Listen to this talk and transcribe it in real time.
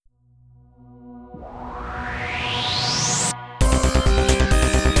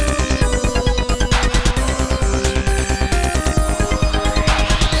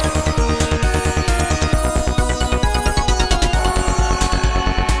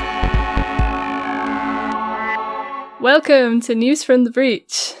Welcome to News from the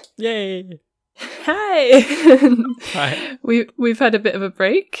Breach. Yay! Hi! Hi. We've had a bit of a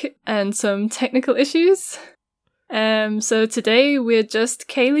break and some technical issues. So today we're just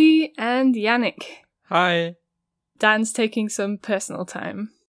Kaylee and Yannick. Hi. Dan's taking some personal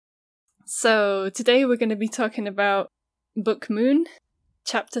time. So today we're going to be talking about Book Moon,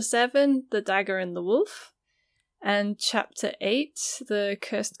 Chapter 7, The Dagger and the Wolf, and Chapter 8, The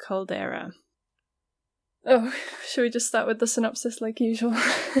Cursed Caldera. Oh, should we just start with the synopsis like usual?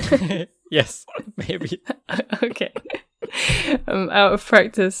 Yes, maybe. Okay. I'm out of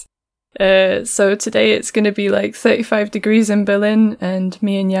practice. So today it's going to be like 35 degrees in Berlin, and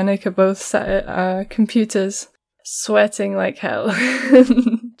me and Yannick are both sat at our computers, sweating like hell.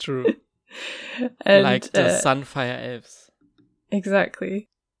 True. And, like the Sunfire Elves. Exactly.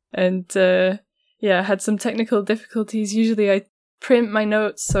 And I had some technical difficulties. Usually I print my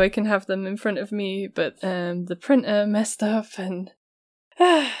notes so I can have them in front of me, but the printer messed up and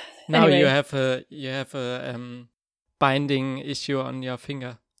Now anyway. you have a binding issue on your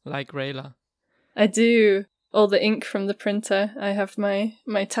finger, like Rayla. I do. All the ink from the printer. I have my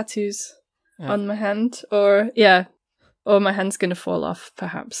tattoos on my hand, or my hand's gonna fall off,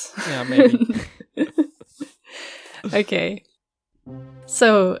 perhaps. Yeah, maybe. Okay.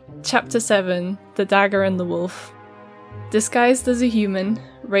 So, Chapter 7, The Dagger and the Wolf. Disguised as a human,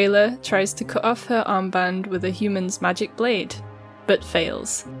 Rayla tries to cut off her armband with a human's magic blade, but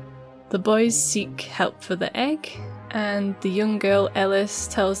fails. The boys seek help for the egg, and the young girl Ellis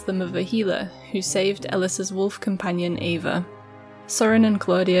tells them of a healer who saved Ellis's wolf companion Ava. Soren and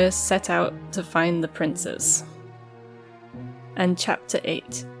Claudia set out to find the princes. And Chapter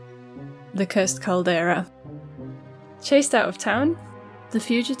 8, The Cursed Caldera. Chased out of town, the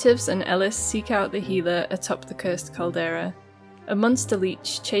fugitives and Ellis seek out the healer atop the Cursed Caldera. A monster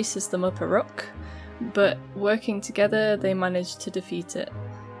leech chases them up a rock, but working together they manage to defeat it.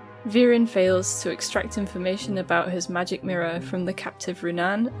 Viren fails to extract information about his magic mirror from the captive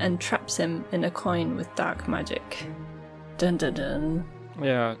Runan and traps him in a coin with dark magic. Dun dun dun.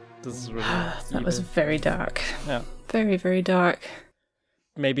 Yeah, this is really That was very dark. Yeah. Very, very dark.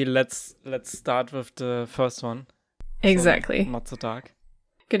 Maybe let's start with the first one. Exactly. So not so dark.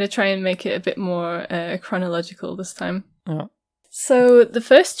 Gonna try and make it a bit more chronological this time. Yeah. So the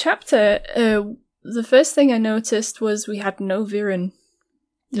first chapter, the first thing I noticed was we had no Viren.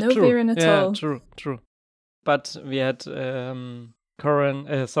 No Viren at all. Yeah, true. But we had Soren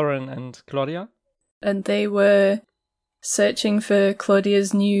and Claudia. And they were searching for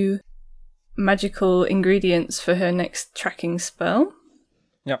Claudia's new magical ingredients for her next tracking spell.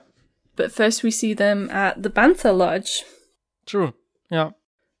 Yeah. But first we see them at the Bantha Lodge. True, yeah.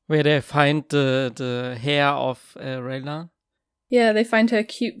 Where they find the hair of Rayla. Yeah, they find her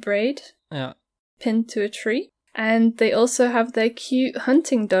cute braid. Yeah. Pinned to a tree. And they also have their cute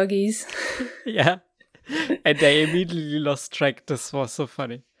hunting doggies. Yeah. And they immediately lost track. This was so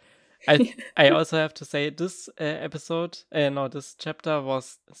funny. I also have to say this this chapter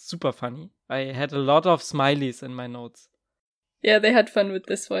was super funny. I had a lot of smileys in my notes. Yeah, they had fun with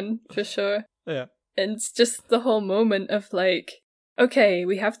this one, for sure. Yeah. And it's just the whole moment of like, okay,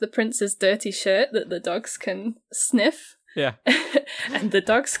 we have the prince's dirty shirt that the dogs can sniff. Yeah. And the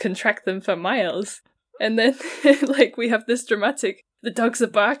dogs can track them for miles. And then, like, we have this dramatic, the dogs are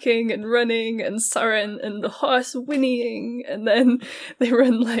barking and running and Soren and the horse whinnying, and then they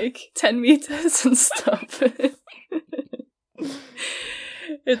run like 10 meters and stop.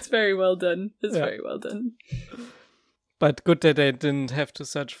 It's very well done. It's very well done. But good that they didn't have to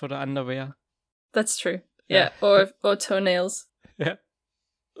search for the underwear. That's true. Yeah. Or toenails. Yeah.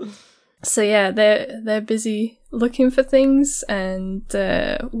 So yeah, they're busy looking for things, and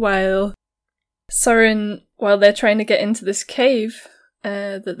while they're trying to get into this cave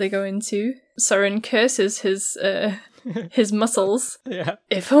that they go into, Soren curses his muscles. Yeah.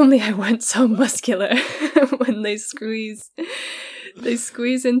 If only I weren't so muscular when they squeeze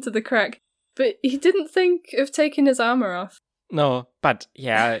into the crack. But he didn't think of taking his armor off. No, but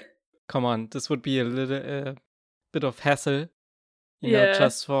yeah, come on, this would be a little bit of hassle. You know,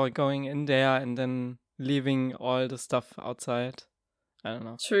 just for going in there and then leaving all the stuff outside. I don't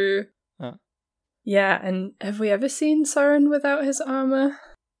know. True. Yeah, and have we ever seen Soren without his armor?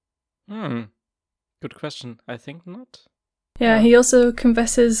 Good question. I think not. Yeah, he also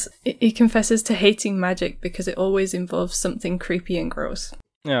confesses to hating magic because it always involves something creepy and gross.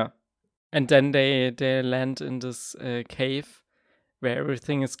 Yeah. And then they land in this cave where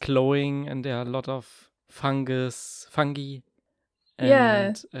everything is glowing and there are a lot of fungi.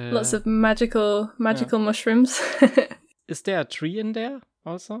 And, lots of magical mushrooms. Is there a tree in there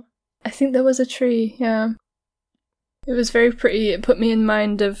also? I think there was a tree, yeah. It was very pretty. It put me in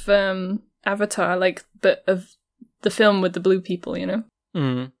mind of Avatar, but of the film with the blue people, you know?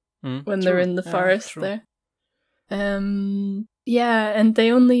 When they're in the forest there. Yeah, and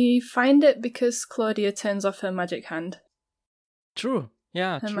they only find it because Claudia turns off her magic hand. True.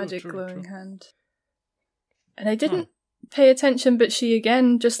 Yeah, her magic glowing hand. And I didn't pay attention, but she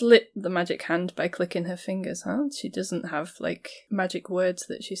again just lit the magic hand by clicking her fingers, huh? She doesn't have, magic words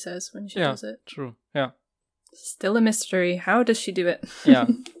that she says when she does it. True. Yeah. Still a mystery. How does she do it? Yeah.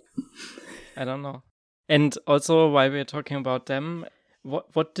 I don't know. And also, while we're talking about them,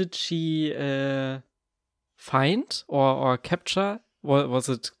 what did she find or capture? Was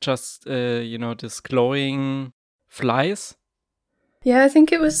it just, this glowing flies? Yeah, I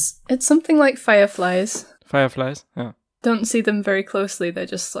think it's something like fireflies. Fireflies, yeah. Don't see them very closely. They're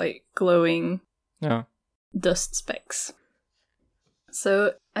just glowing dust specks.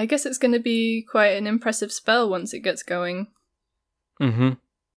 So I guess it's going to be quite an impressive spell once it gets going. Mm-hmm.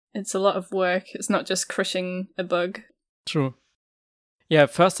 It's a lot of work. It's not just crushing a bug. True. Yeah,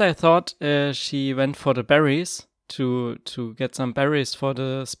 first I thought she went for the berries to get some berries for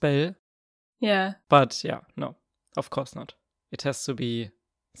the spell. Yeah. But yeah, no, of course not. It has to be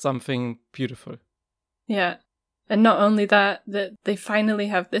something beautiful. Yeah. And not only that they finally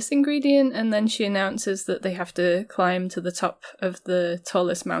have this ingredient, and then she announces that they have to climb to the top of the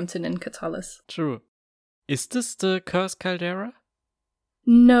tallest mountain in Katalis. True. Is this the Cursed Caldera?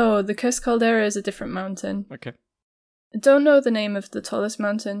 No, the Cursed Caldera is a different mountain. Okay. I don't know the name of the tallest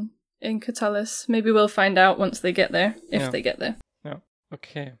mountain in Katalis. Maybe we'll find out once they get there, if they get there. Yeah,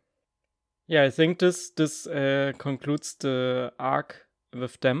 okay. Yeah, I think this concludes the arc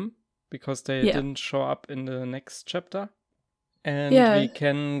with them, because they didn't show up in the next chapter. And we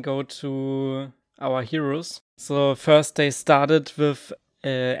can go to our heroes. So first they started with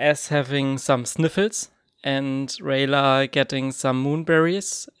S having some sniffles and Rayla getting some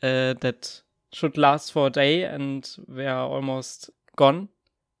moonberries that should last for a day and were almost gone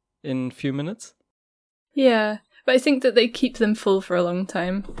in a few minutes. Yeah, but I think that they keep them full for a long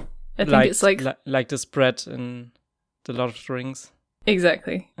time. I think it's like the spread in The Lord of the Rings.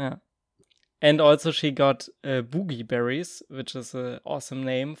 Exactly. Yeah. And also she got boogie berries, which is an awesome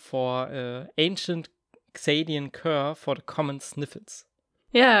name for ancient Xadian cure for the common sniffles.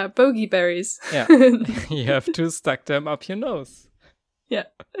 Yeah, bogey berries. Yeah, you have to stuck them up your nose. Yeah.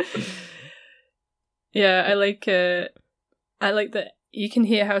 Yeah, I like that you can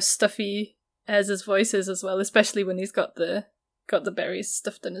hear how stuffy Ez's voice is as well, especially when he's got the berries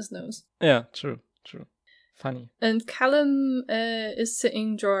stuffed in his nose. Yeah, true. Funny. And Callum is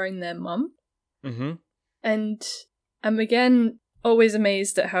sitting drawing their mum. Mm-hmm. And I'm again always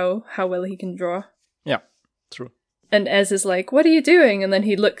amazed at how well he can draw. Yeah, true. And Ez is like, "What are you doing?" And then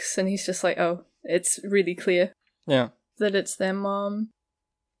he looks and he's just like, "Oh, it's really clear." Yeah. That it's their mom.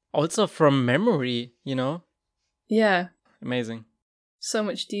 Also from memory, you know? Yeah. Amazing. So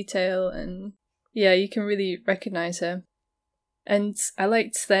much detail, and yeah, you can really recognize her. And I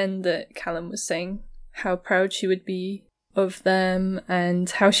liked then that Callum was saying how proud she would be of them and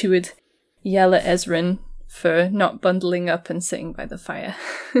how she would yell at Ezrin for not bundling up and sitting by the fire.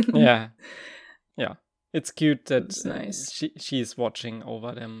 Yeah. It's cute that nice. she's watching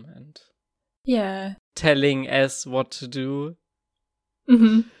over them and telling Ez what to do.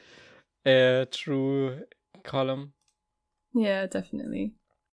 Mm-hmm. Through Callum. Yeah, definitely.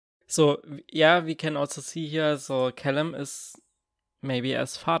 So, yeah, we can also see here, so Callum is maybe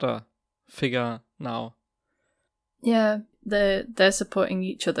as father figure now. Yeah, they're supporting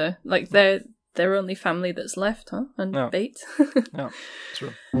each other. Like, they're only family that's left, huh? And Bait. Yeah,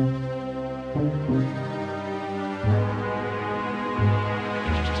 true.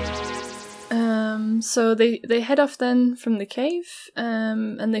 So they head off then from the cave,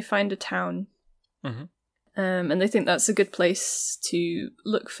 and they find a town. Mm-hmm. And they think that's a good place to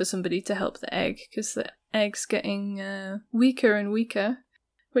look for somebody to help the egg, because the egg's getting weaker and weaker,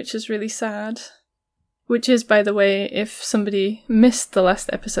 which is really sad. Which is, by the way, if somebody missed the last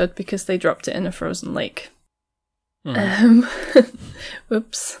episode because they dropped it in a frozen lake. Mm-hmm.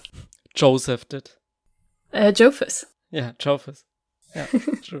 Whoops. Joseph did. Jophus. Yeah, Jophus. Yeah,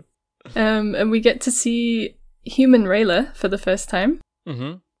 true. And we get to see human Rayla for the first time.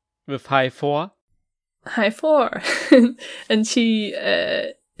 Mm-hmm. With High 4. High 4. And she's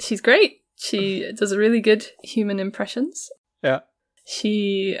great. She does really good human impressions. Yeah.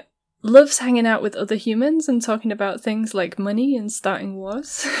 She loves hanging out with other humans and talking about things like money and starting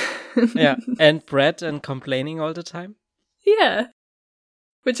wars. Yeah, and bread and complaining all the time. Yeah.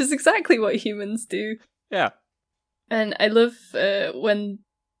 Which is exactly what humans do. Yeah. And I love when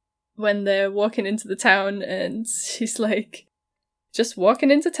when they're walking into the town and she's like, just walking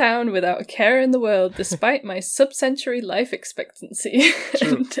into town without a care in the world, despite my sub-century life expectancy.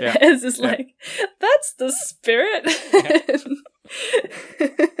 True, And yeah. Ez is like, that's the spirit.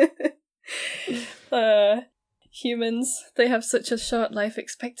 Humans, they have such a short life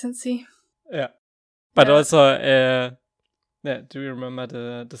expectancy. Yeah. But Yeah. also, do you remember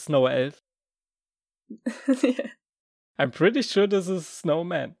the snow elf? Yeah. I'm pretty sure this is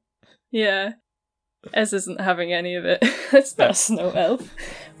Snowman. Yeah. Ez isn't having any of it. It's not a snow elf.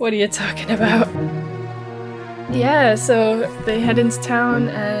 What are you talking about? Yeah, so they head into town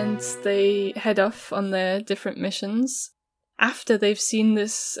and they head off on their different missions after they've seen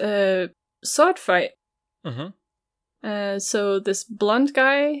this sword fight. Mm-hmm. So this blonde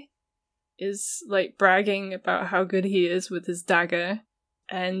guy is like bragging about how good he is with his dagger,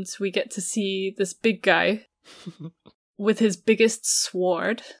 and we get to see this big guy with his biggest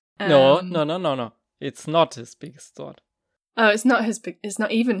sword. No. It's not his biggest sword. Oh, it's not it's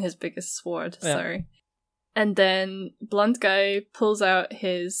not even his biggest sword. Yeah. Sorry. And then blonde guy pulls out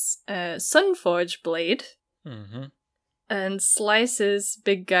his Sunforge blade Mm-hmm. and slices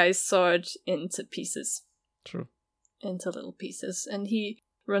big guy's sword into pieces, True. into little pieces, and he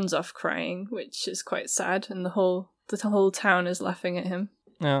runs off crying, which is quite sad, and the whole town is laughing at him.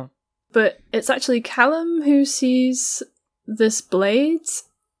 Yeah. But it's actually Callum who sees this blade,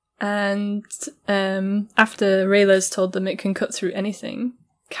 and after Rayla's told them it can cut through anything,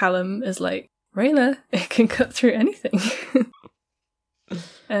 Callum is like, Rayla, it can cut through anything.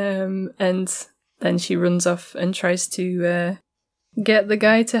 And then she runs off and tries to get the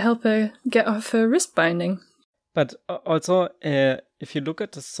guy to help her get off her wrist binding. But also, if you look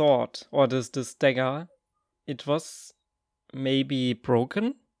at the sword or this dagger, it was maybe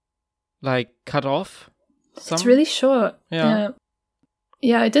broken, like cut off. It's really short. Yeah.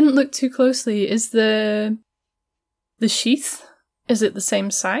 Yeah, I didn't look too closely. Is the sheath, is it the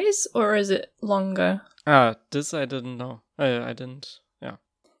same size or is it longer? This I didn't know. I didn't. Yeah.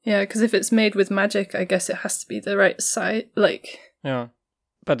 Yeah, because if it's made with magic, I guess it has to be the right size. Like. Yeah.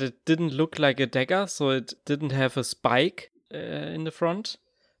 But it didn't look like a dagger, so it didn't have a spike in the front.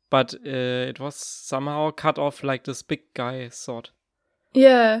 But it was somehow cut off like this big guy sword.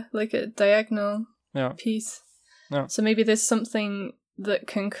 Yeah, like a diagonal Yeah. piece. Yeah. So maybe there's something that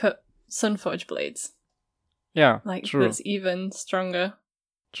can cut Sunforge blades. Yeah, Like true. that's even stronger.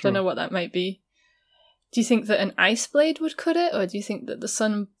 True. Don't know what that might be. Do you think that an ice blade would cut it, or do you think that the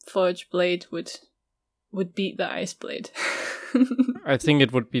Sunforge blade would beat the ice blade? I think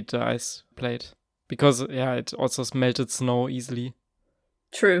it would beat the ice blade. Because, yeah, it also melted snow easily.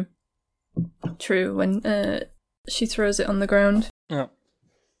 True, when she throws it on the ground. Yeah.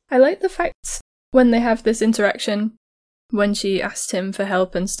 I like the fact when they have this interaction, when she asked him for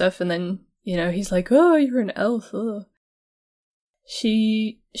help and stuff, and then, he's like, oh, you're an elf. Oh.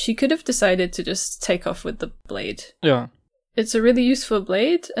 She could have decided to just take off with the blade. Yeah. It's a really useful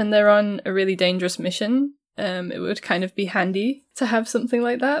blade, and they're on a really dangerous mission. It would kind of be handy to have something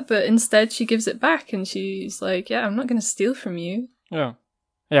like that, but instead she gives it back, and she's like, yeah, I'm not going to steal from you. Yeah.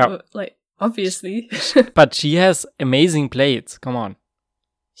 Yeah. But, like, obviously. But she has amazing blades. Come on.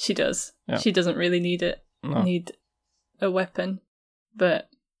 She does. Yeah. She doesn't really need No. need a weapon. But,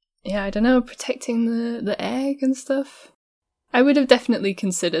 yeah, I don't know, protecting the egg and stuff. I would have definitely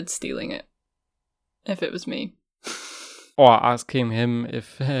considered stealing it, if it was me. Or asking him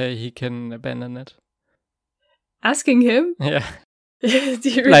if he can abandon it. Asking him? Yeah. Do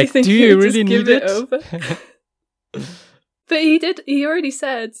you really Like, think do he you would really just give need it it? over? But he already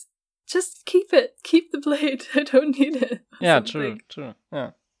said, just keep the blade, I don't need it. or Yeah, something. true.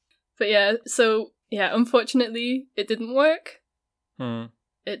 Yeah. But yeah, so, yeah, unfortunately, it didn't work. Hmm.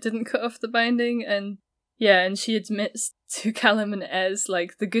 It didn't cut off the binding, and yeah, and she admits to Callum and Ez,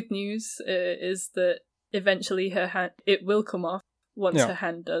 like, the good news is that eventually her hand, it will come off once Yeah. her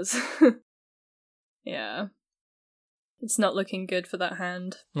hand does. Yeah. It's not looking good for that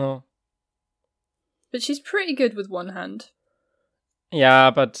hand. No. But she's pretty good with one hand.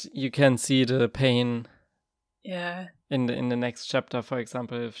 Yeah, but you can see the pain Yeah. in the next chapter, for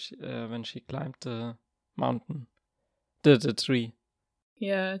example, if when she climbed the mountain, the tree.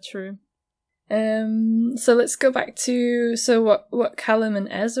 Yeah, true. So let's go back to what Callum and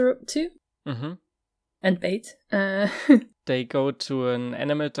Ez are up to. Mm-hmm. And Bait. They go to an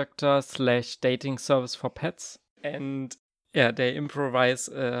animal doctor / dating service for pets, and yeah, they improvise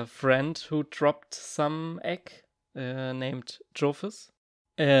a friend who dropped some egg named Jophus,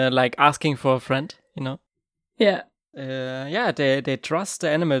 like asking for a friend, Yeah. Yeah, they trust the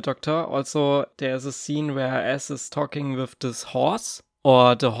animal doctor. Also, there's a scene where S is talking with this horse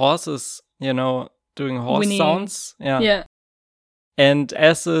or the horse is, doing horse Whinnying. sounds. Yeah. And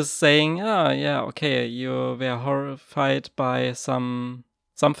S is saying, okay, you were horrified by something.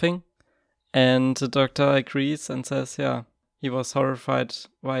 And the doctor agrees and says, he was horrified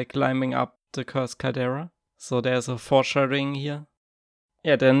while climbing up the cursed caldera. So there's a foreshadowing here.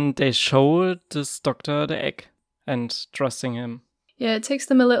 Yeah, then they show this doctor the egg and trusting him. Yeah, it takes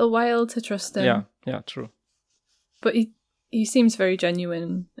them a little while to trust him. Yeah, true. But he seems very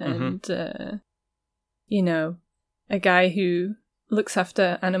genuine and, a guy who looks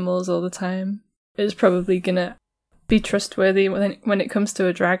after animals all the time is probably gonna be trustworthy when it comes to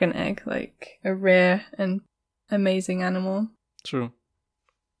a dragon egg, like a rare and amazing animal. True.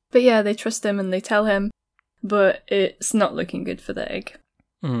 But yeah, they trust him and they tell him, but it's not looking good for the egg.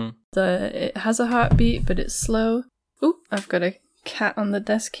 Mm. It has a heartbeat, but it's slow. Ooh, I've got a cat on the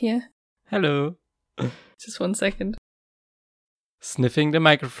desk here. Hello. Just 1 second. Sniffing the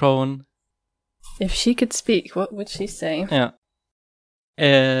microphone. If she could speak, what would she say? Yeah.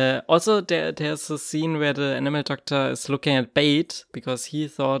 Also, there's a scene where the animal doctor is looking at Bait because he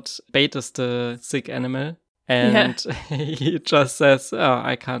thought Bait is the sick animal. And he just says,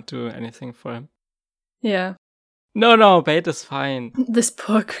 I can't do anything for him. Yeah. No, Bait is fine. This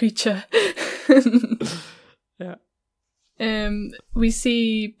poor creature. Yeah. We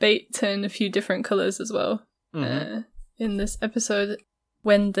see Bait turn a few different colours as well Mm-hmm. in this episode.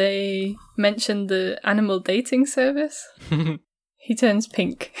 When they mention the animal dating service, he turns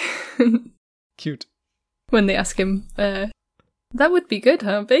pink. Cute. When they ask him, that would be good,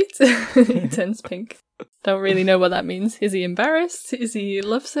 huh, Bait? He turns pink. Don't really know what that means. Is he embarrassed? Is he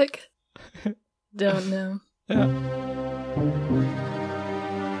lovesick? Don't know. Yeah.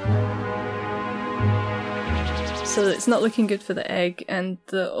 So it's not looking good for the egg, and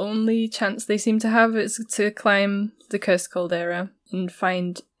the only chance they seem to have is to climb the cursed caldera and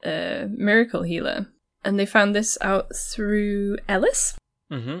find a miracle healer. And they found this out through Ellis.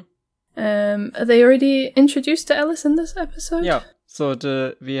 Mm-hmm. Are they already introduced to Ellis in this episode? Yeah.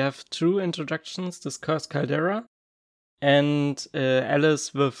 So we have 2 introductions, this cursed caldera and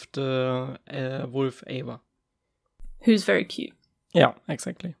Alice with the wolf Ava. Who's very cute. Yeah,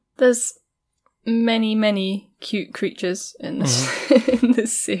 exactly. There's many cute creatures in this in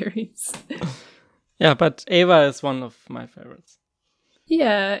this series. Yeah, but Ava is one of my favorites.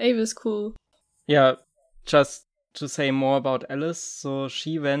 Yeah, Ava's cool. Yeah, just to say more about Alice. So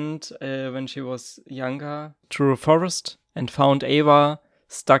she went when she was younger through a forest and found Ava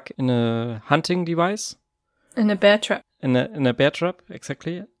stuck in a hunting device. In a bear trap. In a bear trap,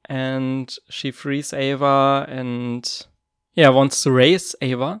 exactly. And she frees Ava and wants to raise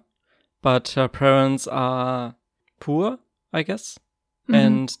Ava. But her parents are poor, I guess. Mm-hmm.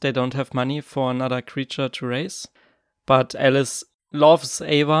 And they don't have money for another creature to raise. But Alice loves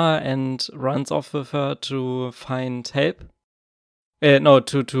Ava and runs off with her to find help.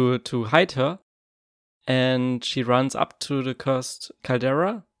 To hide her. And she runs up to the cursed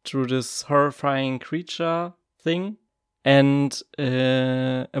caldera through this horrifying creature thing. And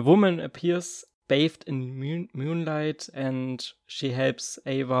a woman appears bathed in moonlight, and she helps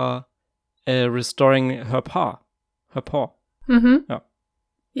Ava restoring her paw. Mm-hmm. Yeah.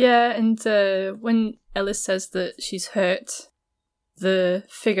 Yeah, and when Ellis says that she's hurt, the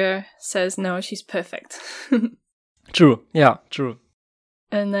figure says, no, she's perfect. True. Yeah, true.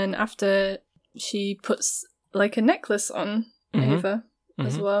 And then after she puts like a necklace on Ava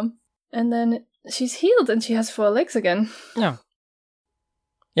as well. And then she's healed and she has 4 legs again. Yeah.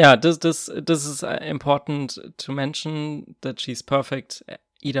 Yeah, this is important to mention, that she's perfect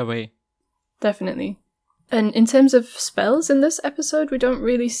either way. Definitely. And in terms of spells in this episode, we don't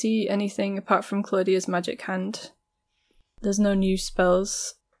really see anything apart from Claudia's magic hand. There's no new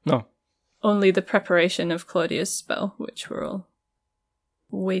spells. No. Only the preparation of Claudia's spell, which we're all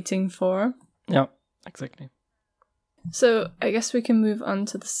waiting for. Yeah, exactly. So I guess we can move on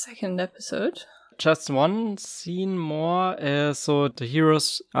to the second episode. Just one scene more. So the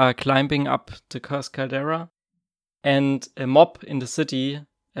heroes are climbing up the cursed caldera, and a mob in the city,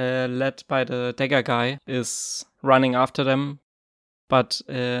 led by the dagger guy, is running after them. But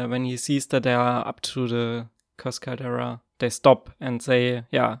when he sees that they are up to the cursed caldera, they stop and say,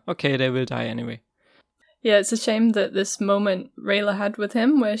 yeah, okay, they will die anyway. Yeah, it's a shame that this moment Rayla had with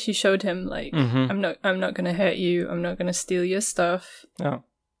him, where she showed him, like, I'm not going to hurt you, I'm not going to steal your stuff. Yeah.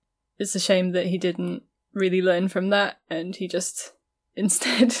 It's a shame that he didn't really learn from that, and he just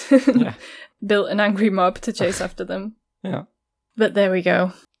instead built an angry mob to chase after them. Yeah. But there we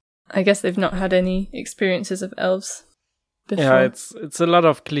go. I guess they've not had any experiences of elves before. Yeah, it's a lot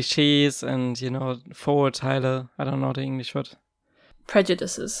of cliches and, Vorurteile. I don't know the English word.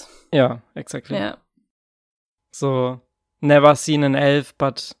 prejudices. Yeah, exactly. Yeah. So, never seen an elf,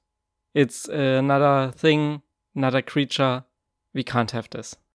 but it's another thing, another creature. We can't have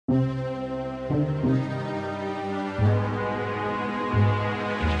this.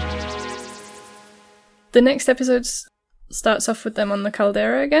 The next episode starts off with them on the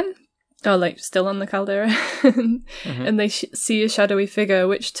caldera again. Oh, like, still on the caldera. And they see a shadowy figure,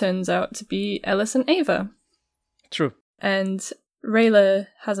 which turns out to be Ellis and Ava. True. And Rayla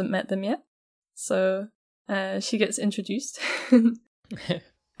hasn't met them yet. So she gets introduced.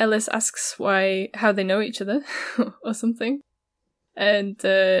 Ellis asks how they know each other or something. And,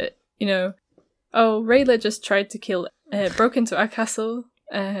 Rayla just broke into our castle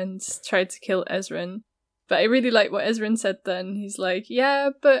and tried to kill Ezran. But I really like what Ezran said then. He's like,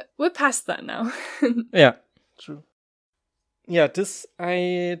 yeah, but we're past that now. Yeah, true. Yeah, this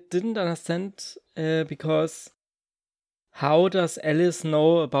I didn't understand because how does Alice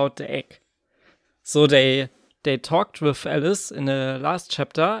know about the egg? So they talked with Alice in the last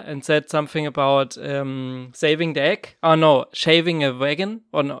chapter and said something about saving the egg. Oh no, shaving a wagon.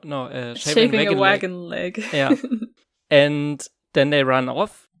 Or no, shaving a wagon leg. Yeah. And then they run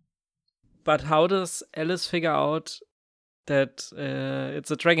off. But how does Alice figure out that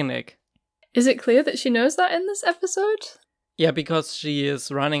it's a dragon egg? Is it clear that she knows that in this episode? Yeah, because she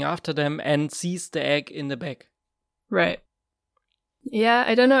is running after them and sees the egg in the bag. Right. Yeah,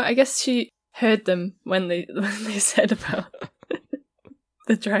 I don't know. I guess she heard them when they said about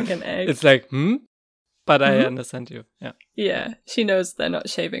the dragon egg. It's like, But I understand you. Yeah. Yeah, she knows they're not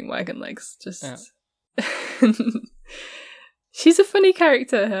shaving wagon legs. Just. Yeah. She's a funny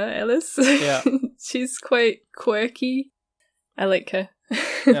character, huh, Alice? Yeah. She's quite quirky. I like her.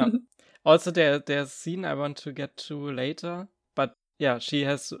 Yeah. Also, there's a scene I want to get to later. But yeah, she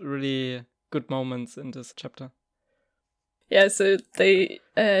has really good moments in this chapter. Yeah, so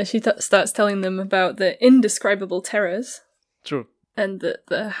she starts telling them about the indescribable terrors. True. And that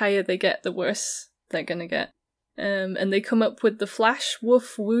the higher they get, the worse they're going to get. And they come up with the flash,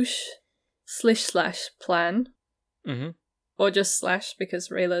 woof, whoosh, slish, slash plan. Mm-hmm. Or just slash, because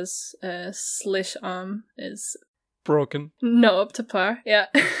Rayla's slish arm is broken. Not up to par, yeah.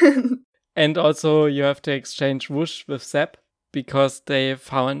 And also you have to exchange whoosh with Zap, because they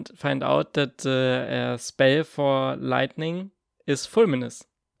find out that the spell for lightning is fulminous.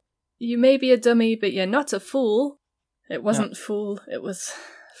 You may be a dummy, but you're not a fool. It wasn't fool, it was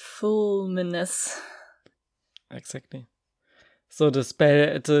fulminous. Exactly. So the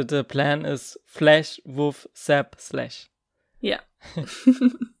spell, the plan is flash, woof, zap, slash. Yeah.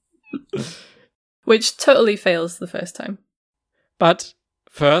 Which totally fails the first time. But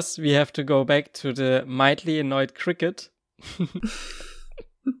first we have to go back to the mightily annoyed cricket.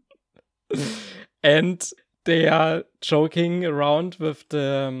 And they are joking around with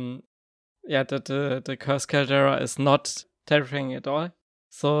the the curse caldera is not terrifying at all.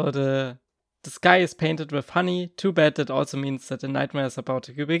 So the sky is painted with honey. Too bad, that also means that the nightmare is about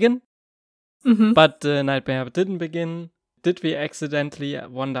to begin. Mm-hmm. But the nightmare didn't begin. Did we accidentally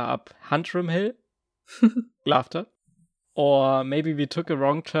wander up Huntram Hill? Laughter. Or maybe we took a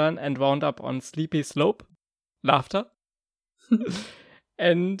wrong turn and wound up on Sleepy Slope? Laughter.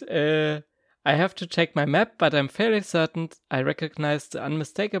 And I have to check my map, but I'm fairly certain I recognize the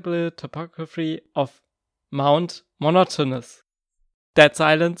unmistakable topography of Mount Monotonous. Dead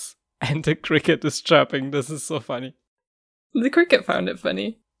silence, and the cricket is chirping. This is so funny. The cricket found it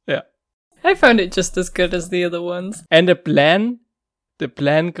funny. Yeah. I found it just as good as the other ones. And the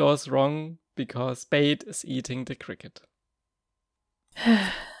plan goes wrong because Bait is eating the cricket.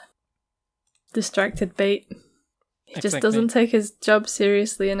 Distracted Bait. He just doesn't take his job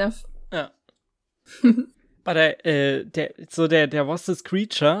seriously enough. Yeah. But there was this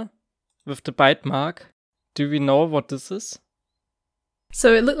creature with the bite mark. Do we know what this is?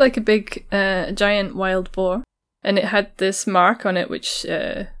 So it looked like a big, giant wild boar, and it had this mark on it, which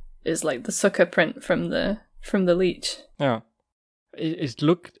is like the sucker print from the leech. Yeah, it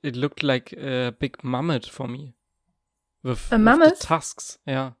looked like a big mammoth for me. With the tusks,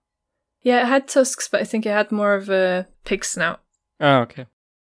 yeah. Yeah, it had tusks, but I think it had more of a pig snout. Oh, okay.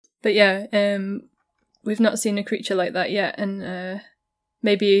 But yeah, we've not seen a creature like that yet, and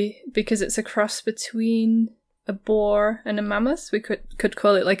maybe because it's a cross between a boar and a mammoth, we could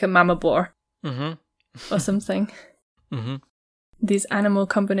call it like a mama boar. Mm-hmm. Or something. Mm-hmm. These animal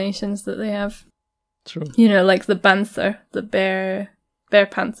combinations that they have. True. You know, like the banther, the bear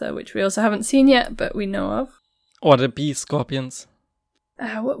panther, which we also haven't seen yet, but we know of. Or the bee scorpions.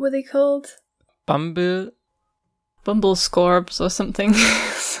 What were they called? Bumble scorbs or something.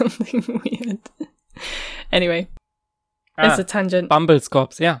 Something weird. Anyway. It's a tangent. Bumble's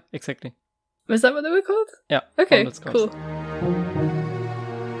corpse, yeah, exactly. Was that what they were called? Yeah. Okay, Bumble's corpse. cool.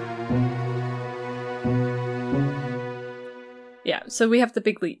 Yeah, so we have the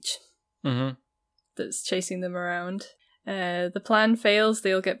big leech that's chasing them around. The plan fails,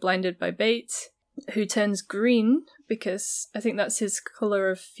 they'll get blinded by Bait, who turns green because I think that's his colour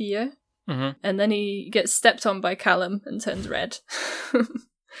of fear. And then he gets stepped on by Callum and turns red.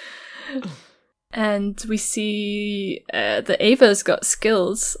 And we see that Ava's got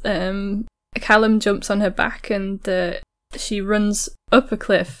skills. Callum jumps on her back and she runs up a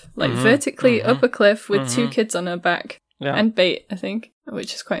cliff, like vertically up a cliff with 2 kids on her back. Yeah. And Bait, I think,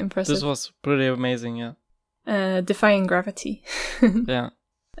 which is quite impressive. This was pretty amazing, yeah. Defying gravity. Yeah.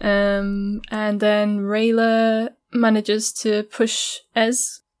 And then Rayla manages to push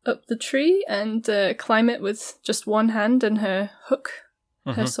Ez up the tree and climb it with just one hand and her hook,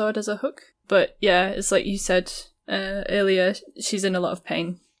 her sword as a hook. But yeah, it's like you said earlier, she's in a lot of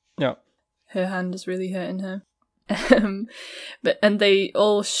pain. Yeah. Her hand is really hurting her. And they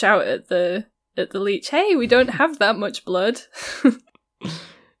all shout at the leech, "Hey, we don't have that much blood."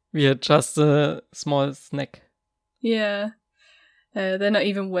 We had just a small snack. Yeah. They're not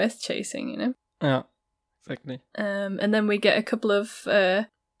even worth chasing, you know? Yeah, exactly. And then we get a couple of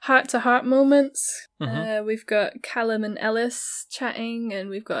heart-to-heart moments. We've got Callum and Ellis chatting, and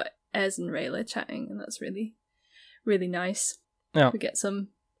we've got Ez and Rayla chatting, and that's really, really nice. Yeah. We get some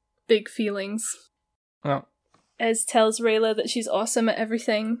big feelings. Yeah. Ez tells Rayla that she's awesome at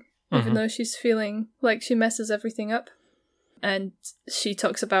everything, even though she's feeling like she messes everything up. And she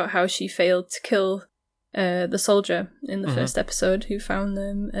talks about how she failed to kill the soldier in the first episode who found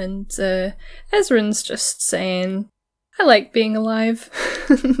them. And Ezran's just saying, "I like being alive."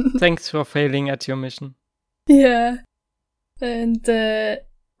 Thanks for failing at your mission. Yeah. And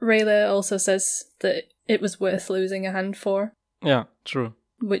Rayla also says that it was worth losing a hand for. Yeah, true.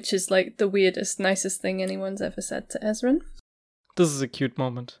 Which is like the weirdest, nicest thing anyone's ever said to Ezran. This is a cute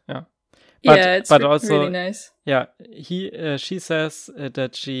moment, yeah. But it's also, really nice. Yeah, she says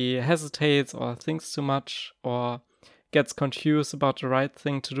that she hesitates or thinks too much or gets confused about the right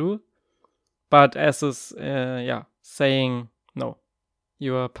thing to do. But Ez is, saying, "No,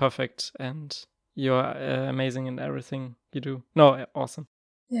 you are perfect and you are amazing in everything you do." No, awesome.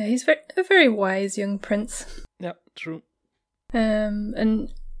 Yeah, he's a very wise young prince. Yeah, true.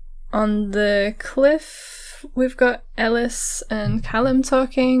 And on the cliff, we've got Ellis and Callum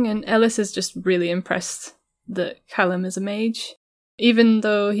talking, and Ellis is just really impressed that Callum is a mage, even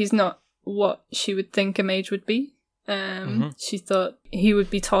though he's not what she would think a mage would be. She thought he would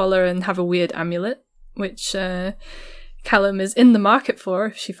be taller and have a weird amulet, which Callum is in the market for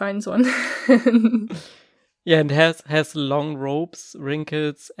if she finds one. Yeah, and has long robes,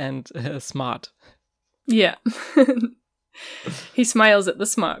 wrinkles, and smart. Yeah. He smiles at the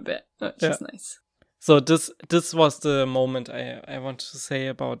smart bit, which is nice. So this was the moment I want to say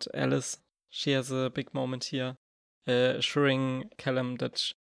about Alice. She has a big moment here, assuring Callum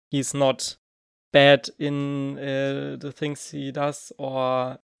that he's not bad in the things he does,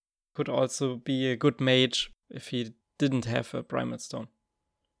 or could also be a good mage if he didn't have a primal stone.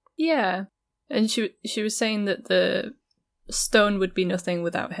 Yeah. And she was saying that the stone would be nothing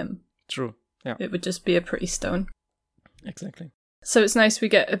without him. True, yeah. It would just be a pretty stone. Exactly. So it's nice we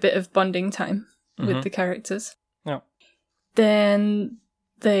get a bit of bonding time with the characters. Yeah. Then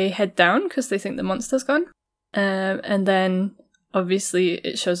they head down because they think the monster's gone. And then, obviously,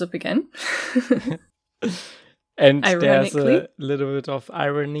 it shows up again. And there's a little bit of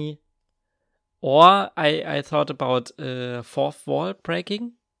irony. Or I thought about fourth wall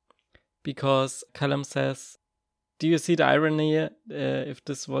breaking. Because Callum says, "Do you see the irony if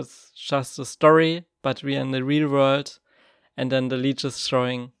this was just a story, but we are in the real world?" And then the leech is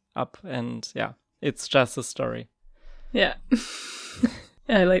showing up, and yeah, it's just a story. Yeah.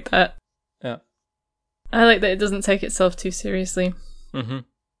 I like that. Yeah. I like that it doesn't take itself too seriously.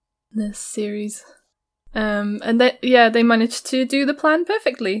 This series. And they managed to do the plan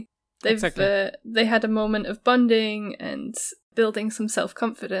perfectly. They had a moment of bonding and building some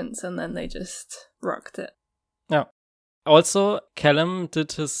self-confidence, and then they just rocked it. Yeah. Also, Callum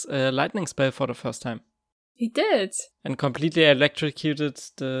did his lightning spell for the first time. He did. And completely electrocuted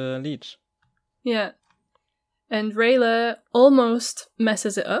the leech. Yeah. And Rayla almost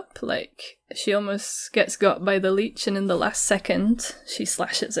messes it up. Like, she almost gets got by the leech, and in the last second, she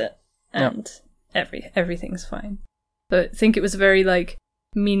slashes it. And everything's fine. So I think it was a very,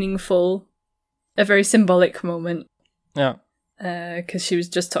 meaningful, a very symbolic moment. Yeah. Because she was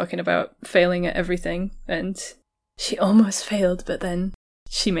just talking about failing at everything, and she almost failed, but then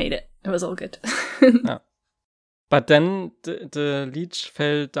she made it. It was all good. Yeah. But then the leech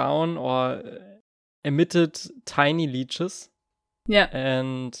fell down or emitted tiny leeches. Yeah.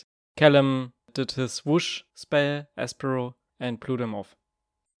 And Callum did his whoosh spell, Aspero, and blew them off.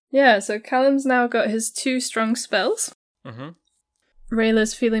 Yeah, so Callum's now got his 2 strong spells.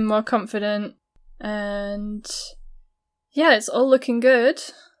 Rayla's feeling more confident. And yeah, it's all looking good.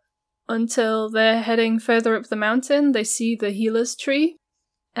 Until they're heading further up the mountain. They see the healer's tree.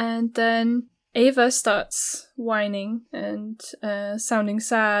 And then Ava starts whining and sounding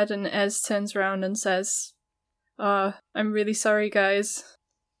sad. And Ez turns around and says, I'm really sorry, guys.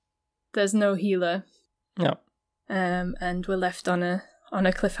 There's no healer. Yeah. And we're left on a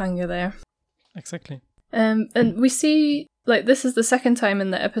cliffhanger there. Exactly. And we see, like, this is the second time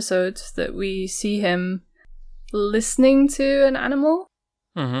in the episode that we see him listening to an animal.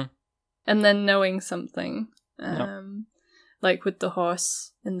 And then knowing something. Like with the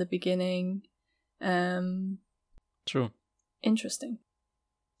horse in the beginning. True. Interesting.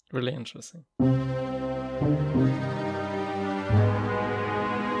 Really interesting.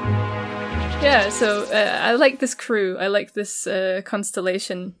 Yeah, so I like this crew. I like this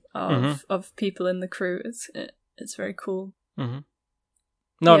constellation of people in the crew. It's very cool. No,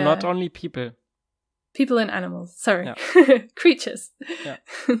 Yeah. not only people. People and animals. Sorry. Yeah. Creatures. Yeah.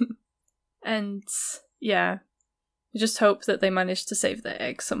 And yeah, we just hope that they manage to save their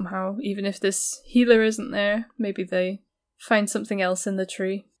egg somehow. Even if this healer isn't there, maybe they find something else in the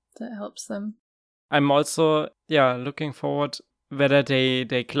tree that helps them. I'm also, looking forward whether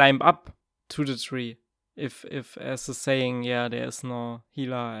they climb up to the tree. If as is saying, there is no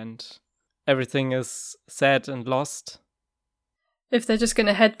healer and everything is sad and lost. If they're just going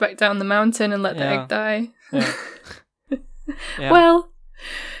to head back down the mountain and let the egg die. Yeah. Yeah. Well,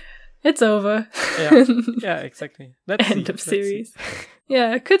 it's over. Yeah, exactly. Let's End see. of series.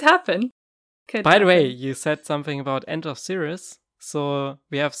 Yeah, it could happen. By the way, you said something about end of series, so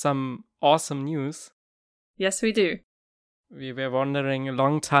we have some awesome news. Yes, we do. We were wondering a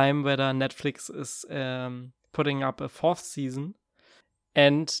long time whether Netflix is putting up a 4th season,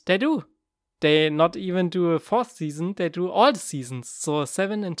 and they do. They not even do a 4th season, they do all the seasons, so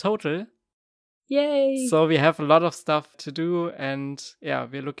 7 in total. Yay! So we have a lot of stuff to do, and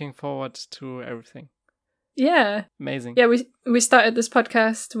we're looking forward to everything. Yeah. Amazing. Yeah, we started this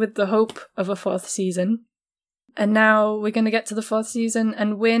podcast with the hope of a 4th season. And now we're going to get to the 4th season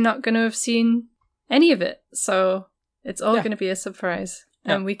and we're not going to have seen any of it. So it's all going to be a surprise.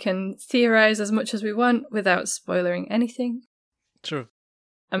 Yeah. And we can theorize as much as we want without spoiling anything. True.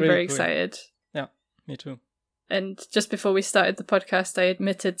 I'm Really very cool. excited. Yeah, me too. And just before we started the podcast, I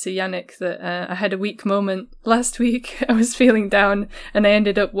admitted to Yannick that I had a weak moment last week. I was feeling down and I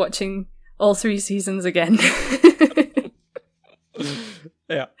ended up watching all 3 seasons again.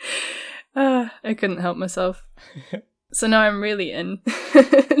 Yeah. I couldn't help myself. So now I'm really in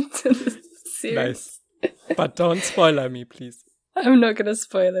to the series. Nice. But don't spoiler me, please. I'm not going to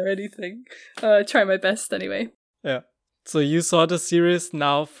spoiler anything. I'll try my best anyway. Yeah. So you saw the series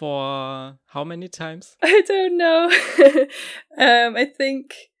now for how many times? I don't know. I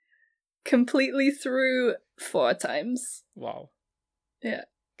think completely through 4 times. Wow. Yeah.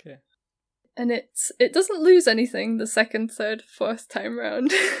 Okay. And it doesn't lose anything the 2nd, 3rd, 4th time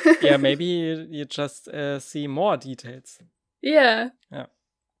round. Yeah, maybe you just see more details. Yeah. Yeah.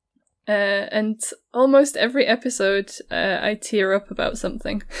 And almost every episode I tear up about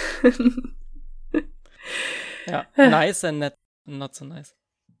something. Yeah, nice and not so nice.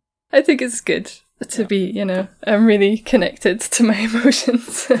 I think it's good to be, I'm really connected to my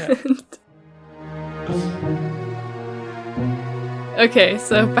emotions. Yeah. Okay,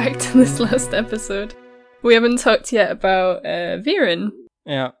 so back to this last episode. We haven't talked yet about Viren.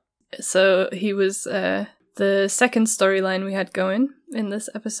 Yeah. So he was the 2nd storyline we had going in this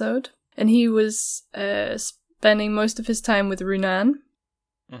episode. And he was spending most of his time with Runan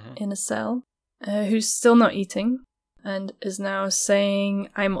in a cell, who's still not eating and is now saying,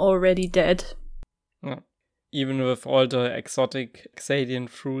 I'm already dead. Yeah. Even with all the exotic Xadian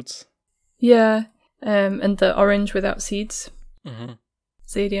fruits. Yeah, and the orange without seeds. Mm-hmm.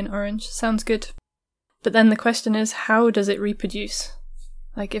 Xadian orange. Sounds good. But then the question is, how does it reproduce?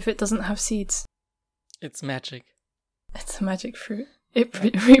 Like, if it doesn't have seeds? It's magic. It's a magic fruit. It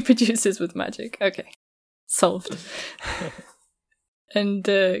reproduces with magic. Okay. Solved. And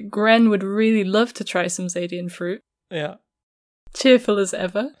Gren would really love to try some Xadian fruit. Yeah. Cheerful as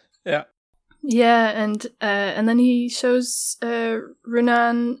ever. Yeah. Yeah, and then he shows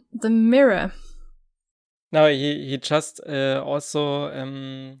Runan the mirror. No, he just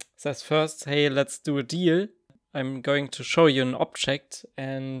also says first, hey, let's do a deal. I'm going to show you an object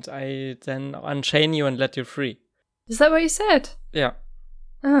and I then unchain you and let you free. Is that what you said? Yeah.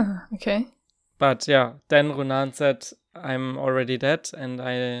 Ah, okay. But yeah, then Runan said, I'm already dead, and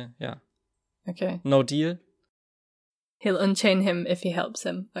Okay. no deal. He'll unchain him if he helps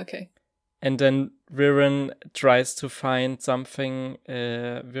him. Okay. And then Viren tries to find something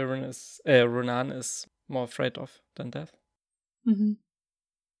Runan is more afraid of than death. Mm-hmm.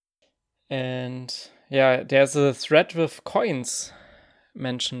 And yeah, there's a thread with coins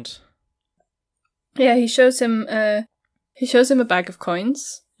mentioned. Yeah, he shows him a bag of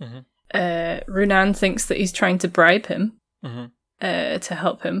coins. Mm-hmm. Runan thinks that he's trying to bribe him Mm-hmm. to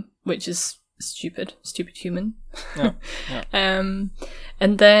help him, which is stupid human. Yeah. And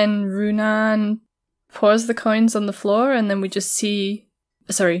then Runan pours the coins on the floor, and then we just see...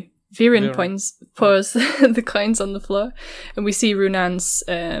 Sorry, Viren pours the coins on the floor, and we see Runan's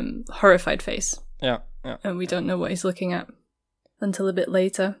horrified face. Yeah. And we don't know what he's looking at until a bit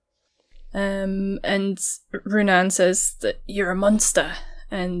later. And Runan says that you're a monster,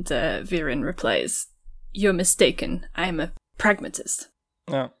 and Viren replies, you're mistaken, I'm a pragmatist.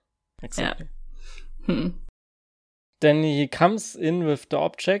 Yeah, exactly. Yeah. Then he comes in with the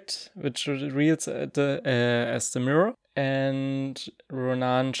object, which reveals as the mirror, and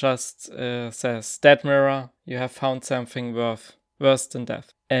Runan just says, that mirror, you have found something worse than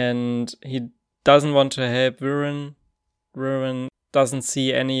death. And he doesn't want to help Viren. Viren doesn't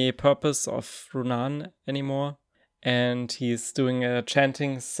see any purpose of Runan anymore, and he's doing a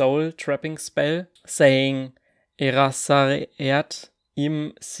chanting soul trapping spell, saying Erasareat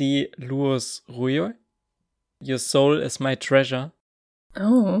im si luos ruyo. Your soul is my treasure.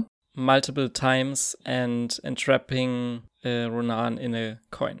 Oh. Multiple times, and entrapping Runan in a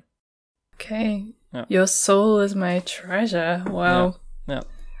coin. Okay. Yeah. Your soul is my treasure. Wow. Yeah.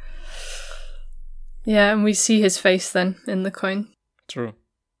 Yeah, and we see his face then in the coin. True.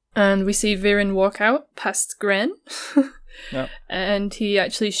 And we see Viren walk out past Gren. Yeah. And he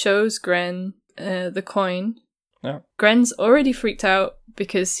actually shows Gren the coin. Yeah. Gren's already freaked out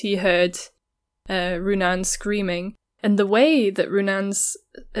because he heard Runan screaming. And the way that Runan's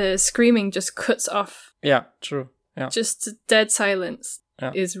screaming just cuts off. Yeah, true. Yeah. Just dead silence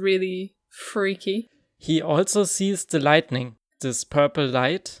is really freaky. He also sees the lightning, this purple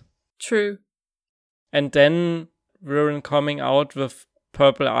light. True. And then Viren coming out with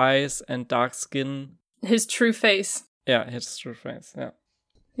purple eyes and dark skin. His true face. Yeah, his true face, yeah.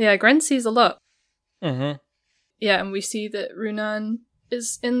 Yeah, Gren sees a lot. Mm-hmm. Yeah, and we see that Runan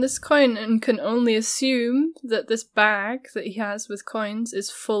is in this coin and can only assume that this bag that he has with coins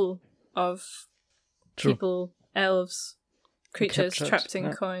is full of people, elves, creatures trapped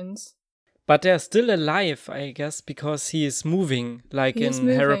in coins. But they're still alive, I guess, because he is moving, like in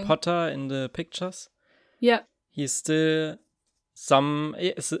Harry Potter in the pictures. Yeah. He's still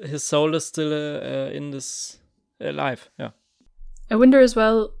his soul is still in this alive, yeah. I wonder as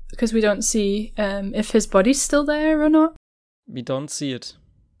well, because we don't see if his body's still there or not. We don't see it.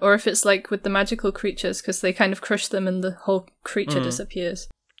 Or if it's like with the magical creatures, because they kind of crush them and the whole creature disappears.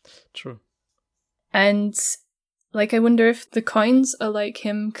 True. And like, I wonder if the coins are like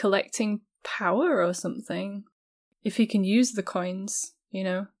him collecting power or something. If he can use the coins, you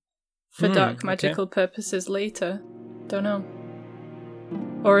know, for dark magical purposes later. Don't know.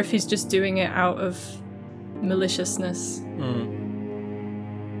 Or if he's just doing it out of maliciousness.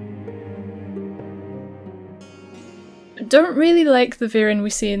 I don't really like the Viren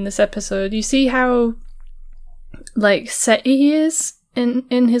we see in this episode. You see how, like, set he is in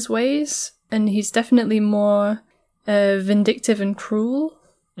his ways? And he's definitely more vindictive and cruel.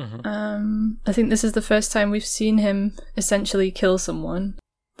 Mm-hmm. I think this is the first time we've seen him essentially kill someone.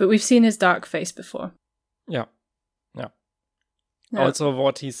 But we've seen his dark face before. Yeah. Also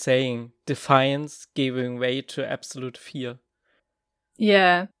what he's saying, defiance giving way to absolute fear.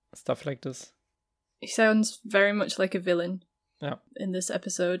 Yeah. Stuff like this. He sounds very much like a villain. Yeah. In this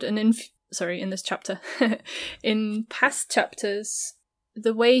episode. And in this chapter. In past chapters,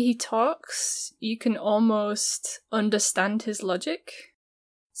 the way he talks, you can almost understand his logic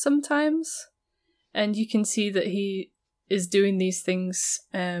sometimes. And you can see that he is doing these things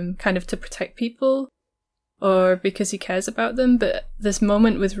kind of to protect people. Or because he cares about them, but this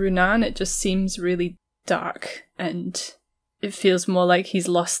moment with Runan, it just seems really dark, and it feels more like he's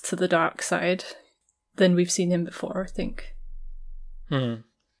lost to the dark side than we've seen him before, I think.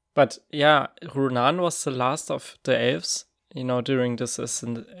 But yeah, Runan was the last of the elves, you know, during this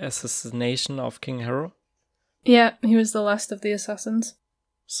assassination of King Harrow. Yeah, he was the last of the assassins.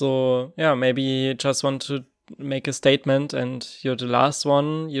 So, yeah, maybe he just want to make a statement, and you're the last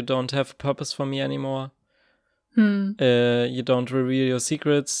one, you don't have a purpose for me anymore. You don't reveal your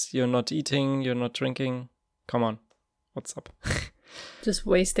secrets, you're not eating, you're not drinking. Come on. what's up. Just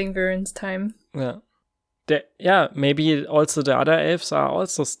wasting Viren's time. Yeah. Maybe also the other elves are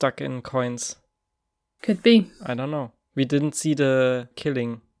also stuck in coins. Could be. I don't know. We didn't see the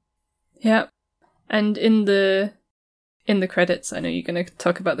killing. Yeah. And in the credits, I know you're going to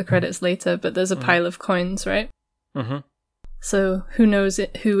talk about the credits later, but there's a pile of coins, right? Mm-hmm. So who knows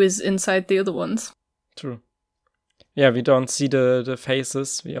who is inside the other ones? True. Yeah, we don't see the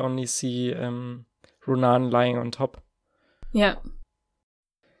faces. We only see Runan lying on top. Yeah.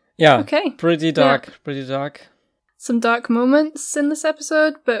 Yeah. Okay. Pretty dark. Pretty dark. Some dark moments in this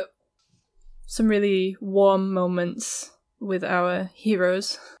episode, but some really warm moments with our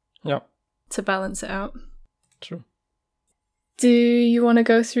heroes. Yeah. To balance it out. True. Do you want to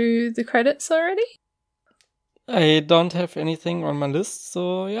go through the credits already? I don't have anything on my list,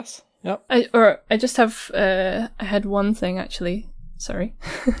 so yes. Yeah. I just have I had one thing actually. Sorry.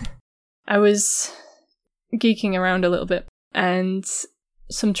 I was geeking around a little bit, and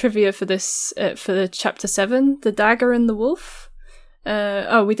some trivia for this for the chapter 7, The Dagger and the Wolf.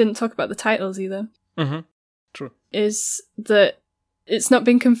 We didn't talk about the titles either. Mm-hmm. True. Is that it's not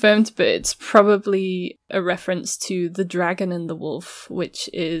been confirmed, but it's probably a reference to The Dragon and the Wolf, which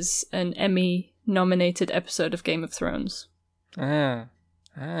is an Emmy-nominated episode of Game of Thrones.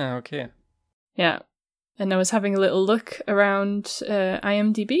 Okay. Yeah. And I was having a little look around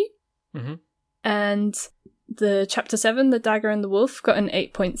IMDb, and the chapter 7, The Dagger and the Wolf, got an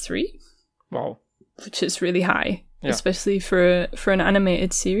 8.3. Wow. Which is really high, especially for an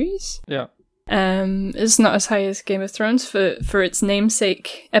animated series. Yeah. It's not as high as Game of Thrones. For its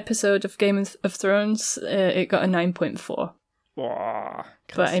namesake episode of Game of Thrones, it got a 9.4. Wow.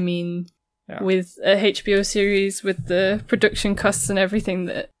 But I mean, with a HBO series, with the production costs and everything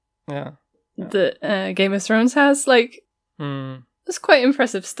that Game of Thrones has, like, it's quite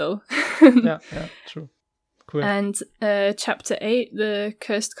impressive still. Yeah, true. Cool. And chapter 8, The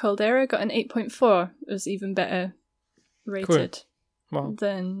Cursed Caldera, got an 8.4. It was even better rated. Wow.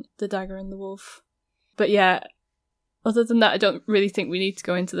 Than The Dagger and the Wolf. But yeah, other than that, I don't really think we need to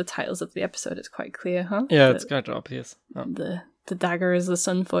go into the titles of the episode. It's quite clear, huh? Yeah, it's quite obvious. Oh. The dagger is the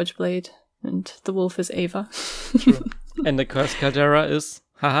Sunforge blade, and the wolf is Ava. True. And the Cursed Caldera is,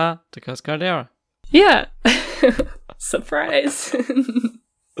 the Cursed Caldera. Yeah! Surprise!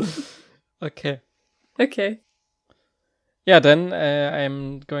 Okay. Yeah, then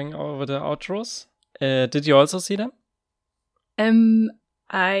I'm going over the outros. Did you also see them?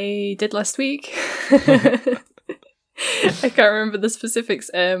 I did last week. I can't remember the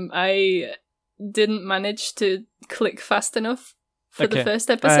specifics. I didn't manage to click fast enough for the first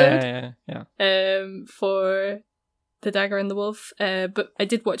episode. For The Dagger and the Wolf. But I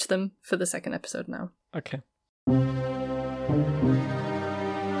did watch them for the second episode now. Okay.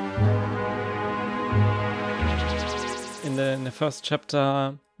 In the first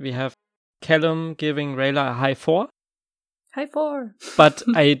chapter, we have Callum giving Rayla a high 4. High 4. But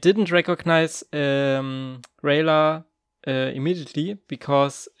I didn't recognize Rayla immediately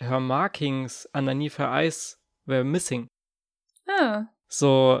because her markings underneath her eyes were missing. Oh.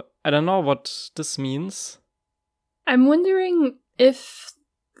 So I don't know what this means. I'm wondering if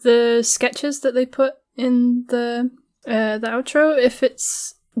the sketches that they put in the outro, if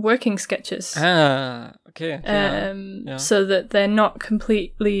it's working sketches. Okay. So that they're not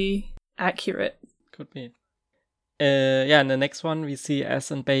completely accurate. Could be. In the next one, we see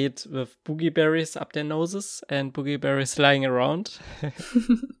Az and Bait with boogie berries up their noses and boogie berries lying around.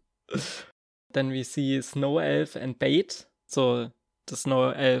 Then we see Snow Elf and Bait. So the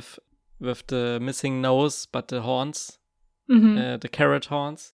Snow Elf with the missing nose, but the horns, the carrot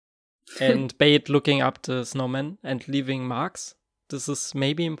horns. And Bait looking up the snowman and leaving marks. This is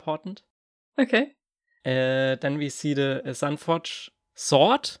maybe important. Okay. Then we see the Sunforge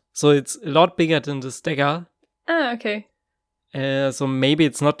sword. So it's a lot bigger than this dagger. Okay. So maybe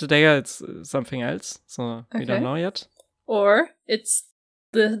it's not the dagger, it's something else. So we don't know yet. Or it's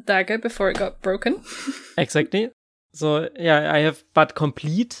the dagger before it got broken. Exactly. So I have but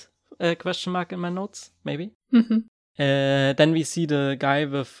complete question mark in my notes, maybe. Then we see the guy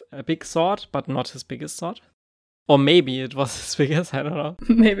with a big sword, but not his biggest sword. Or maybe it was his biggest, I don't know.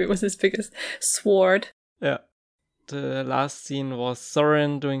 Maybe it was his biggest sword. Yeah. The last scene was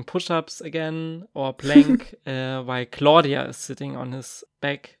Soren doing push-ups again, or plank, while Claudia is sitting on his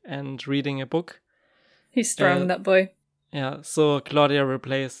back and reading a book. He's strong, that boy. Yeah, so Claudia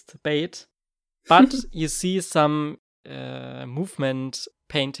replaced Bait. But you see some movement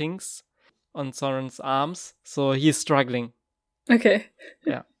paintings on Soren's arms, so he's struggling. Okay.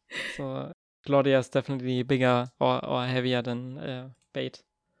 Yeah, so Claudia is definitely bigger or heavier than Bait.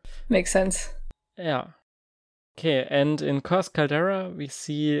 Makes sense. Yeah. Okay, and in Cursed Caldera, we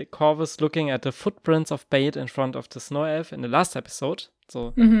see Corvus looking at the footprints of Bait in front of the Snow Elf in the last episode.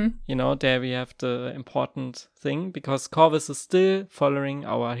 So, there we have the important thing, because Corvus is still following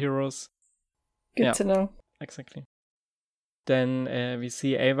our heroes. Good to know. Exactly. Then we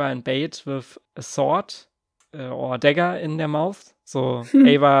see Ava and Bait with a sword or a dagger in their mouth. So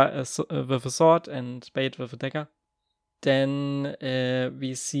Ava with a sword and Bait with a dagger. Then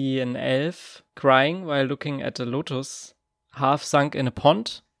we see an elf crying while looking at a lotus half sunk in a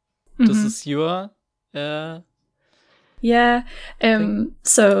pond. This is your yeah.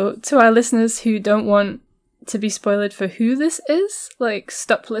 So to our listeners who don't want to be spoiled for who this is, like,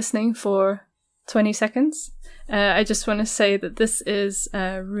 stop listening for 20 seconds. I just want to say that this is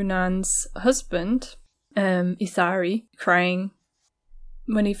Runan's husband, Ithari, crying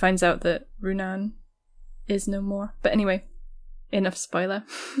when he finds out that Runan is no more. But anyway, enough spoiler.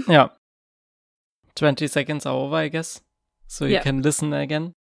 Yeah. 20 seconds are over, I guess. So you can listen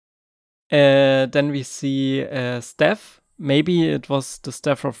again. Then we see Steph. Maybe it was the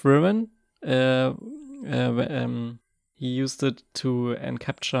Staff of Ruin. He used it to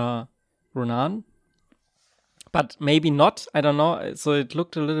capture Runan. But maybe not. I don't know. So it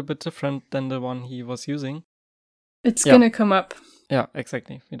looked a little bit different than the one he was using. It's gonna come up. Yeah,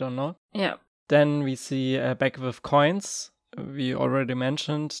 exactly. We don't know. Yeah. Then we see a bag with coins. We already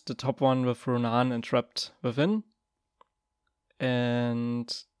mentioned the top one with Runan entrapped within.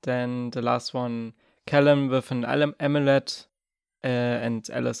 And then the last one, Callum with an amulet, and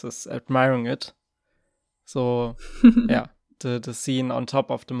Alice is admiring it. So, yeah, the scene on top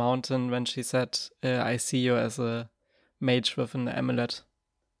of the mountain when she said, I see you as a mage with an amulet.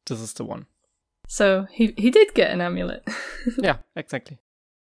 This is the one. So he did get an amulet. Yeah, exactly.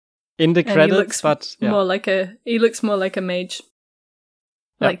 In the credits, he looks more like a mage.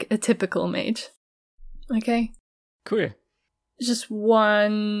 Like a typical mage. Okay. Cool. Just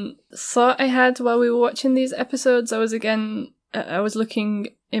one thought I had while we were watching these episodes. I was looking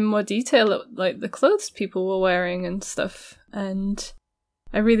in more detail at, like, the clothes people were wearing and stuff. And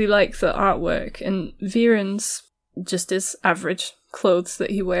I really like the artwork. And Viren's just his average clothes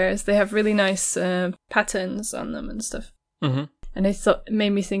that he wears. They have really nice patterns on them and stuff. Mm-hmm. And I thought it made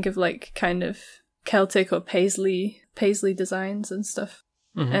me think of, like, kind of Celtic or Paisley designs and stuff.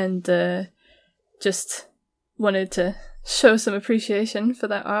 Mm-hmm. And just wanted to show some appreciation for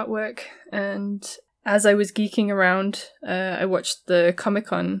that artwork. And as I was geeking around, I watched the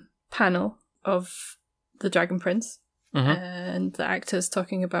Comic-Con panel of The Dragon Prince, and the actors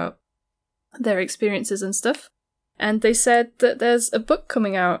talking about their experiences and stuff. And they said that there's a book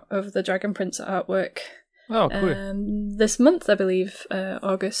coming out of the Dragon Prince artwork. Oh, cool. This month, I believe,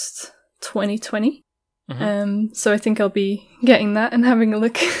 August 2020. So I think I'll be getting that and having a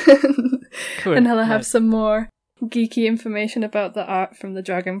look. Cool. And I'll have some more geeky information about the art from the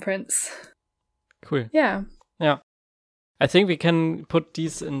Dragon Prince. Cool. Yeah. Yeah. I think we can put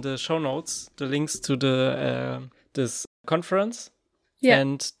these in the show notes, the links to the this conference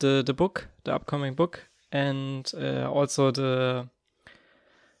and the book, the upcoming book, and also the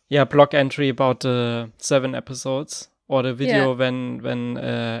blog entry about the 7 episodes, or the video when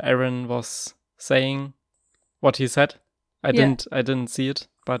Aaron was saying what he said. I didn't see it,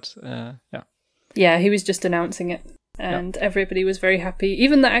 but yeah. Yeah, he was just announcing it, and everybody was very happy.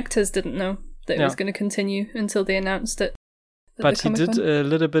 Even the actors didn't know that it was going to continue until they announced it. But he did a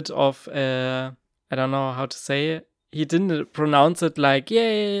little bit of, I don't know how to say it. He didn't pronounce it like,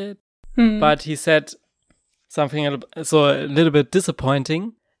 yay, but he said something a little bit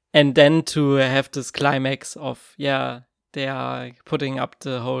disappointing. And then to have this climax of, they are putting up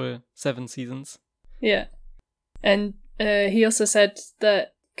the whole 7 seasons. Yeah. And he also said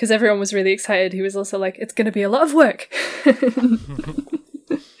that, because everyone was really excited, he was also like, it's going to be a lot of work.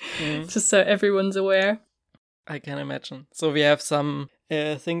 Just so everyone's aware. I can imagine. So we have some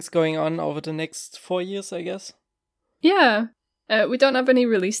things going on over the next 4 years, I guess. Yeah. We don't have any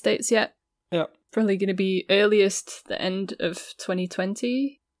release dates yet. Yeah. Probably going to be earliest the end of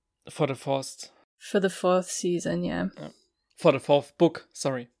 2020. For the 4th. For the 4th season, yeah. For the 4th book,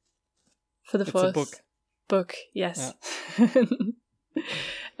 sorry. For the 4th book, yes.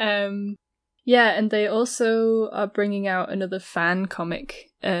 Yeah. And they also are bringing out another fan comic.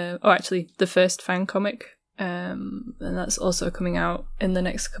 Actually, the first fan comic. And that's also coming out in the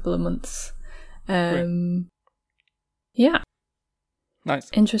next couple of months. Yeah. Nice.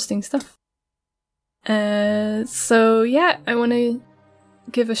 Interesting stuff. So yeah, I want to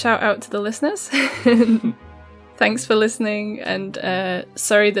give a shout out to the listeners. Thanks for listening, and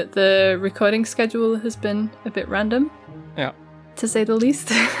sorry that the recording schedule has been a bit random. Yeah. To say the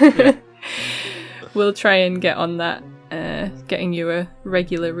least. we'll try and get on that, getting you a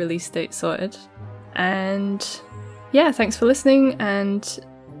regular release date sorted. And yeah, thanks for listening, and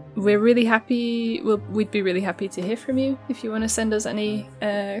we're really happy. We'd be really happy to hear from you if you want to send us any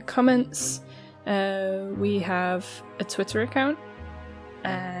comments. We have a Twitter account,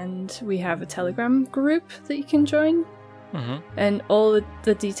 and we have a Telegram group that you can join. And all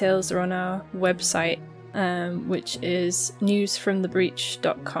the details are on our website, which is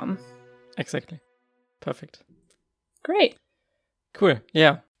newsfromthebreach.com. Exactly. Perfect. Great. Cool.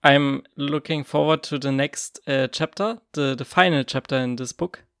 Yeah. I'm looking forward to the next chapter, the final chapter in this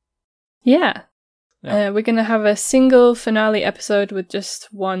book. Yeah. We're going to have a single finale episode with just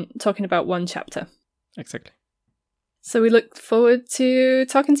talking about one chapter. Exactly. So we look forward to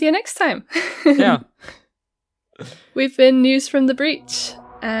talking to you next time. Yeah. We've been News from the Breach,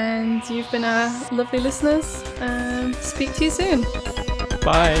 and you've been our lovely listeners. Speak to you soon.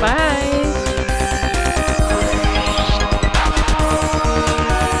 Bye. Bye.